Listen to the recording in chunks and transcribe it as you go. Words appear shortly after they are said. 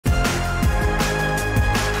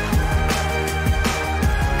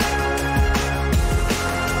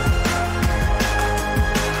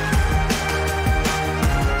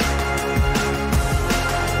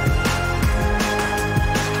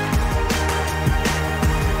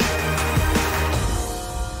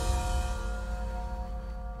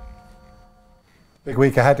Big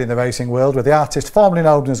week ahead in the racing world with the artist formerly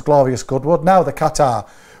known as Glorious Goodwood, now the Qatar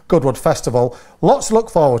Goodwood Festival. Lots to look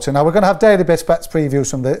forward to. Now we're going to have daily best bets previews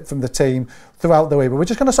from the team throughout the week, but we're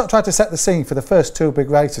just going to sort of try to set the scene for the first two big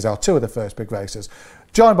races, or two of the first big races,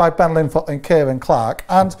 joined by Ben Linfoot and Kieran Clark.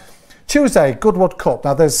 And Tuesday, Goodwood Cup.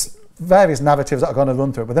 Now there's various narratives that are going to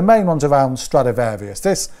run through it, but the main one's around Stradivarius.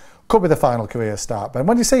 This could be the final career start, Ben.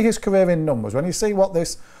 When you see his career in numbers, when you see what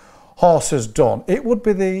this horse has done, it would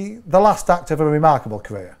be the last act of a remarkable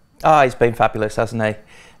career. Oh, he's been fabulous, hasn't he?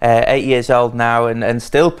 8 years old now and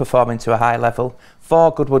still performing to a high level.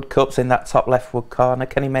 4 Goodwood Cups in that top leftward corner.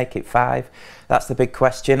 Can he make it 5? That's the big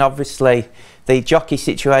question. Obviously, the jockey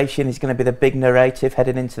situation is going to be the big narrative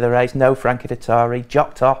heading into the race. No Frankie Dettori,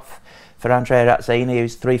 jocked off for Andrea Razzini,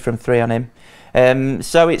 who's 3 from 3 on him.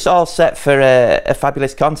 So it's all set for a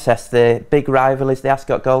fabulous contest. The big rival is the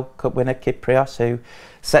Ascot Gold Cup winner, Kyprios, who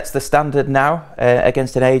sets the standard now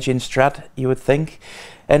against an ageing Strad, you would think.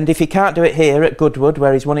 And if he can't do it here at Goodwood,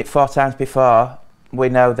 where he's won it 4 times before, we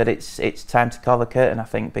know that it's time to call the curtain, I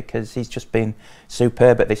think, because he's just been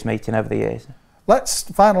superb at this meeting over the years. Let's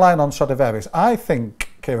final line on Stradivarius. I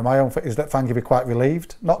think, Kieran, my own fit is that Fang will be quite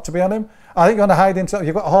relieved not to be on him. I think you're going to hide into...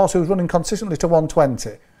 You've got a horse who's running consistently to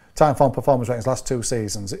 120. Time form performance ratings last 2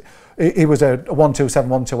 seasons. He was a 127,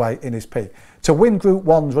 128 in his peak. To win Group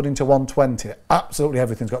 1's running to 120, absolutely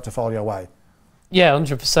everything's got to fall your way. Yeah,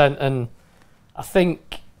 100%. And I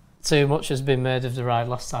think too much has been made of the ride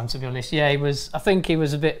last time, to be honest. Yeah, I think he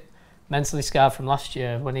was a bit mentally scarred from last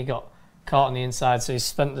year when he got caught on the inside, so he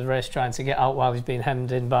spent the race trying to get out while he's being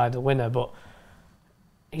hemmed in by the winner. But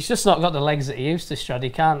he's just not got the legs that he used to, Strad. He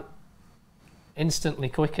can't instantly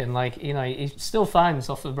quicken, like, you know, he still finds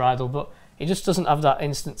off the bridle, but he just doesn't have that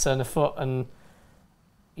instant turn of foot. And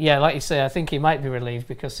yeah, like you say, I think he might be relieved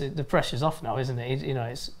because the pressure's off now, isn't it? You know,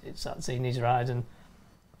 it's that Zini's ride, and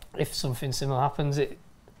if something similar happens, it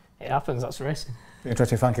happens. That's racing.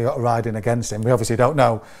 Interesting, Frankie got a ride in against him. We obviously don't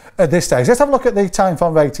know at this stage. Let's have a look at the time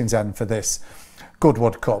form ratings then for this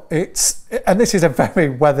Goodwood Cup. And this is a very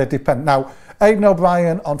weather dependent. Now, Aidan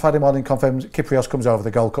O'Brien on Friday morning confirms Kyprios comes over,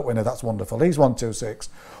 the Gold Cup winner. That's wonderful. He's 126,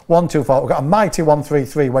 124. We've got a mighty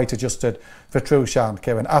 133 weight adjusted for Trushan,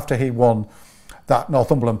 Kieran, after he won that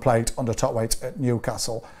Northumberland plate under top weight at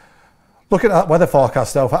Newcastle. Looking at that weather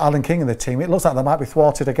forecast though for Alan King and the team, it looks like they might be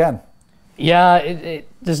thwarted again. Yeah,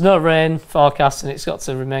 there's no rain forecast and it's got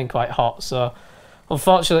to remain quite hot. So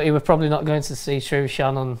unfortunately, we're probably not going to see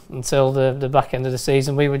Trushan until the back end of the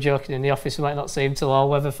season. We were joking in the office we might not see him till all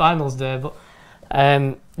weather finals day, but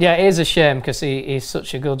yeah, it is a shame because he's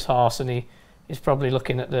such a good horse and he's probably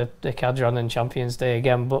looking at the Cadron and Champions Day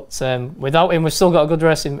again. But without him, we've still got a good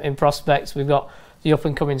race in prospects. We've got the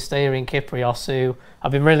up-and-coming stayer in Kyprios, who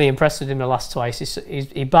I've been really impressed with him the last twice.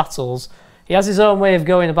 He battles. He has his own way of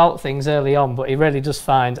going about things early on, but he really does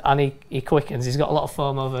find, and he quickens. He's got a lot of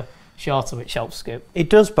foam over shorter, which helps Scoop. He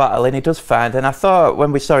does battle and he does find, and I thought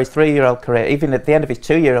when we saw his 3-year-old career, even at the end of his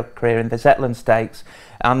 2-year-old career in the Zetland Stakes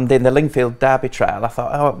and in the Lingfield Derby trial, I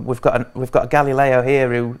thought, oh, we've got a Galileo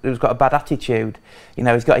here who's got a bad attitude. You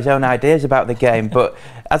know, he's got his own ideas about the game. But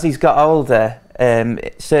as he's got older,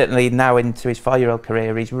 certainly now into his 4-year-old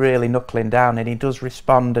career, he's really knuckling down and he does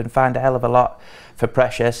respond and find a hell of a lot for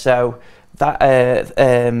pressure. So that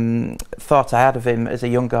thought I had of him as a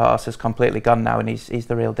younger horse has completely gone now, and he's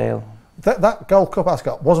the real deal. That Gold Cup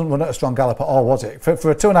Ascot wasn't run at a strong gallop at all, was it? For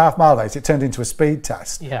a 2.5 mile race, it turned into a speed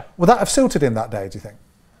test. Yeah. Would that have suited him that day, do you think?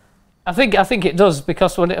 I think it does,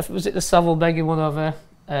 because when was it the Savile Beggy one over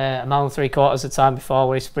a mile and 3/4 the time before,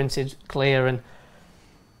 where he sprinted clear and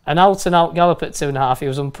an out-and-out gallop at 2.5, he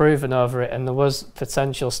was unproven over it, and there was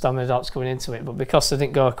potential stamina doubts coming into it, but because they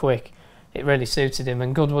didn't go quick, it really suited him.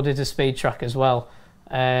 And Goodwood is a speed track as well.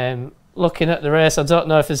 Looking at the race, I don't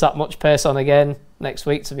know if there's that much pace on again next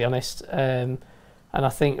week, to be honest. And I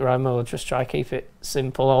think Raimo will just try to keep it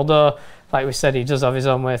simple, although, like we said, he does have his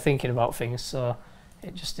own way of thinking about things, so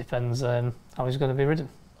it just depends how he's going to be ridden.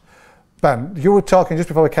 Ben, you were talking just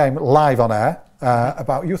before we came live on air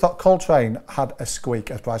about you thought Coltrane had a squeak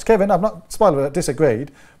as price. Kevin, I've not spoiler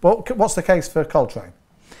disagreed, but what's the case for Coltrane?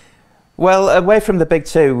 Well, away from the big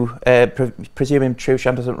two, presuming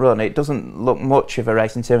Trushan doesn't run, it doesn't look much of a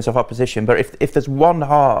race in terms of opposition. But if there's one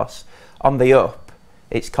horse on the up,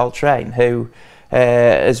 it's Coltrane, who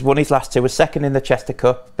has won his last 2, was second in the Chester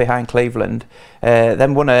Cup behind Cleveland,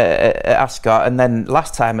 then won at Ascot, and then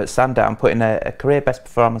last time at Sandown put in a career best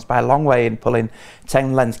performance by a long way in, pulling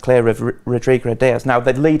 10 lengths clear of Rodrigo Diaz. Now,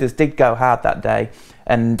 the leaders did go hard that day,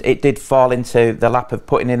 and it did fall into the lap of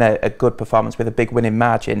putting in a good performance with a big winning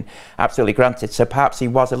margin, absolutely granted. So perhaps he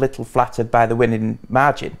was a little flattered by the winning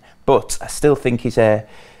margin, but I still think he's a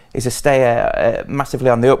is a stayer massively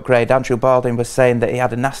on the upgrade. Andrew Baldwin was saying that he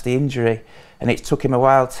had a nasty injury and it took him a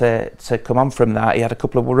while to come on from that. He had a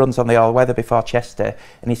couple of runs on the all-weather before Chester,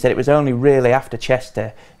 and he said it was only really after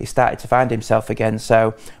Chester he started to find himself again.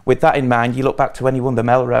 So with that in mind, you look back to when he won the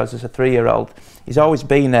Melrose as a 3-year-old. He's always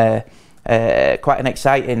been quite an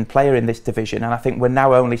exciting player in this division, and I think we're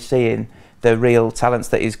now only seeing the real talents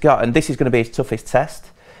that he's got, and this is going to be his toughest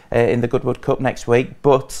test in the Goodwood Cup next week,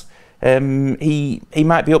 but he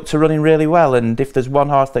might be up to running really well, and if there's one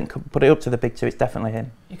horse that can put it up to the big two, it's definitely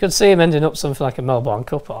him. You could see him ending up something like a Melbourne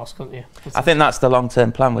Cup horse, couldn't you? I think that's the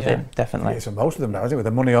long-term plan with him, definitely. It's for most of them now, isn't it? With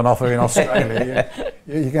the money on offer in Australia,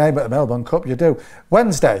 you can aim at the Melbourne Cup, you do.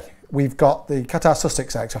 Wednesday, we've got the Qatar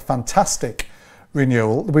Sussex Stakes, a fantastic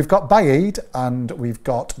renewal. We've got Baaeed and we've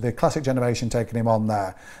got the Classic Generation taking him on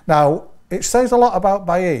there. Now, it says a lot about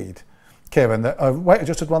Baaeed, Kieran, that a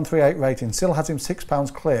weight-adjusted 138 rating still has him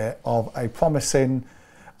 £6 clear of a promising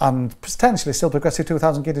and potentially still progressive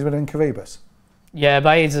 2,000 guineas winner in Coroebus. Yeah,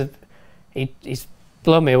 Baaeed's he's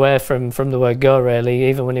blown me away from the word go, really.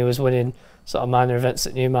 Even when he was winning sort of minor events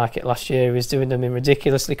at Newmarket last year, he was doing them in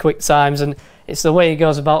ridiculously quick times, and it's the way he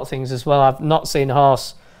goes about things as well. I've not seen a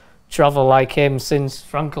horse travel like him since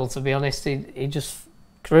Frankel, to be honest. He just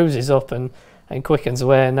cruises up and quickens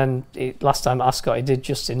away, and then last time at Ascot he did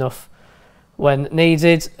just enough when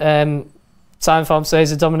needed. Timeform says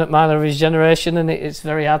he's a dominant miler of his generation, and it's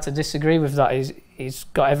very hard to disagree with that. He's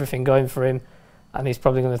got everything going for him, and he's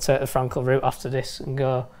probably going to take the Frankel route after this and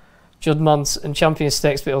go Juddmonte and Champion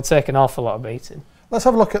Stakes, but he'll take an awful lot of beating. Let's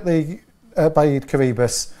have a look at the Baaeed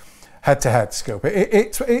Coroebus head-to-head scope.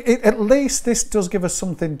 At least this does give us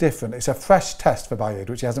something different. It's a fresh test for Baaeed,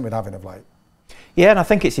 which he hasn't been having of late. Yeah, and I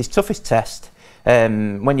think it's his toughest test.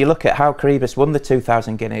 When you look at how Coroebus won the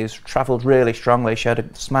 2,000 guineas, travelled really strongly, showed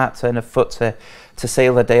a smart turn of foot to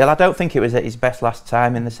seal the deal. I don't think it was at his best last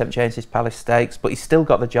time in the St James's Palace Stakes, but he's still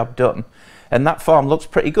got the job done. And that form looks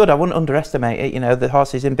pretty good. I wouldn't underestimate it. You know, the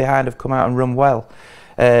horses in behind have come out and run well.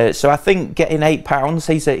 So I think getting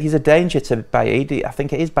 £8, he's a danger to Baaeed. I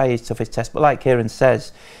think it is Baaeed's toughest test, but like Kieran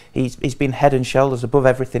says, he's been head and shoulders above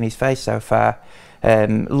everything he's faced so far.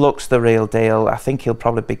 Looks the real deal. I think he'll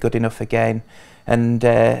probably be good enough again, and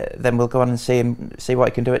then we'll go on and see what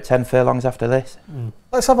he can do at 10 furlongs after this.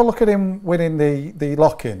 Let's have a look at him winning the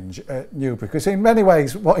Lockinge at Newbury, because in many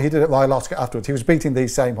ways what he did at Royal Ascot afterwards, he was beating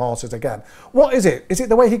these same horses again. What is it? Is it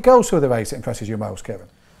the way he goes through the race that impresses you most, Kieran?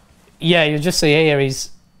 Yeah, you just see here these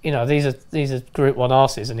are Group 1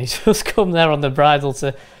 horses, and he's just come there on the bridle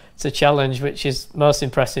to challenge, which is most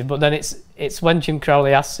impressive. But then it's when Jim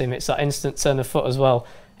Crowley asks him, it's that instant turn of foot as well.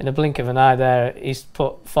 In a blink of an eye there, he's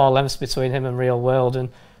put 4 lengths between him and Real World and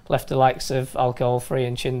left the likes of Alcohol Free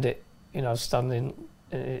and Chinned It, standing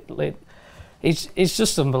lead. It's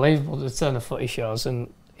just unbelievable, the turn of foot he shows,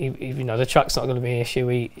 and the track's not going to be an issue.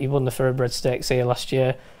 He won the Thoroughbred Stakes here last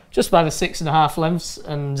year just by the 6.5 lengths,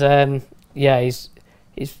 and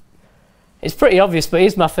it's pretty obvious, but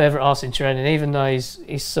he's my favourite horse in training, even though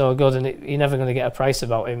he's so good, and you're never going to get a price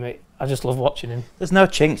about him. I just love watching him. There's no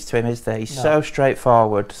chinks to him, is there? He's so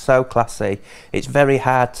straightforward, so classy. It's very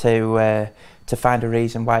hard to find a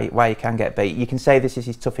reason why he can get beat. You can say this is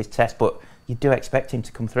his toughest test, but you do expect him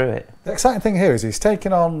to come through it. The exciting thing here is he's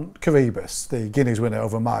taking on Coroebus, the Guineas winner,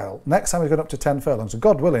 over a mile. Next time he's going up to 10 furlongs, and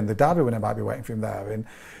God willing, the Derby winner might be waiting for him there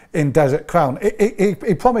in Desert Crown.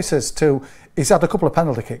 He promises to. He's had a couple of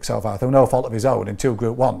penalty kicks so far through no fault of his own in 2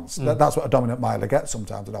 Group 1s. That's what a dominant miler gets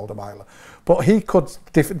sometimes, an older miler. But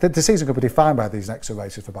the season could be defined by these next 2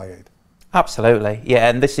 races for Baaeed. Absolutely, yeah,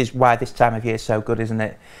 and this is why this time of year is so good, isn't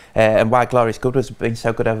it? And why Glorious Goodwood's been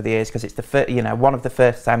so good over the years, because it's one of the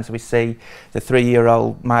first times we see the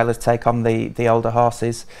 3-year-old milers take on the older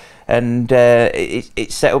horses, and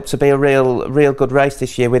it's set up to be a real good race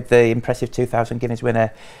this year with the impressive 2,000 guineas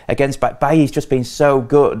winner against Baaeed's just been so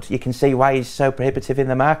good. You can see why he's so prohibitive in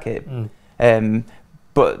the market.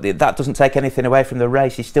 But that doesn't take anything away from the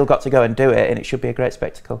race. He's still got to go and do it, and it should be a great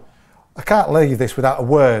spectacle. I can't leave this without a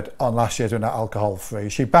word on last year's winner, Alcohol Free.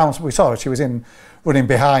 She bounced. We saw her. She was running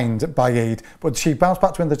behind Baaeed, but she bounced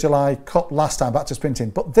back to win the July Cup last time, back to sprinting.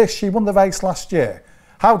 But she won the race last year.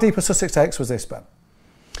 How deep a Sussex Stakes was this, Ben?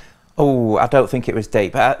 Oh, I don't think it was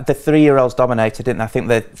deep. The 3-year-olds dominated, didn't I? think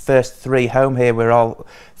the first 3 home here were all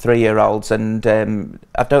 3-year-olds, and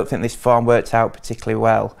I don't think this form worked out particularly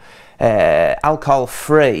well. Alcohol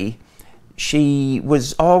Free, she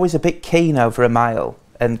was always a bit keen over a mile.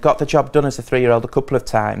 and got the job done as a 3-year-old a couple of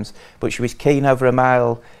times, but she was keen over a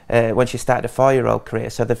mile when she started a 4-year-old career,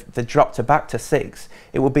 so they dropped her back to 6.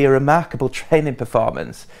 It would be a remarkable training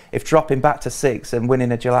performance if dropping back to 6 and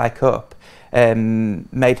winning a July Cup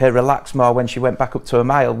made her relax more when she went back up to a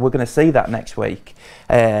mile. We're going to see that next week,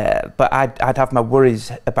 but I'd have my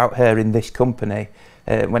worries about her in this company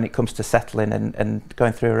when it comes to settling and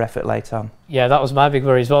going through her effort later on. Yeah, that was my big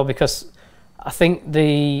worry as well, because I think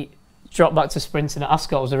the drop back to sprinting at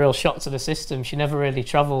Ascot was a real shock to the system. She never really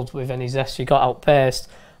travelled with any zest. She got outpaced,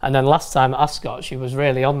 and then last time at Ascot she was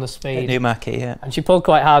really on the speed. Newmarket, yeah. And she pulled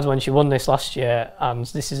quite hard when she won this last year, and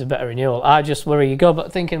this is a better renewal. I just worry, you go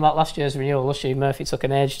but thinking about last year's renewal, Lucy Murphy took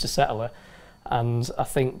an age to settle her, and I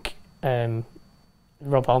think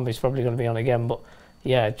Rob Hornby's probably going to be on again, but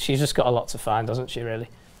yeah, she's just got a lot to find, doesn't she, really?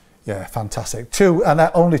 Yeah, fantastic.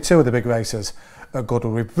 Only two of the big races at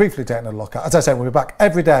Goodwood we've briefly taken a look at. As I said, we'll be back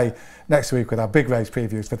every day next week with our big race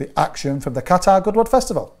previews for the action from the Qatar Goodwood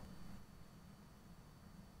Festival.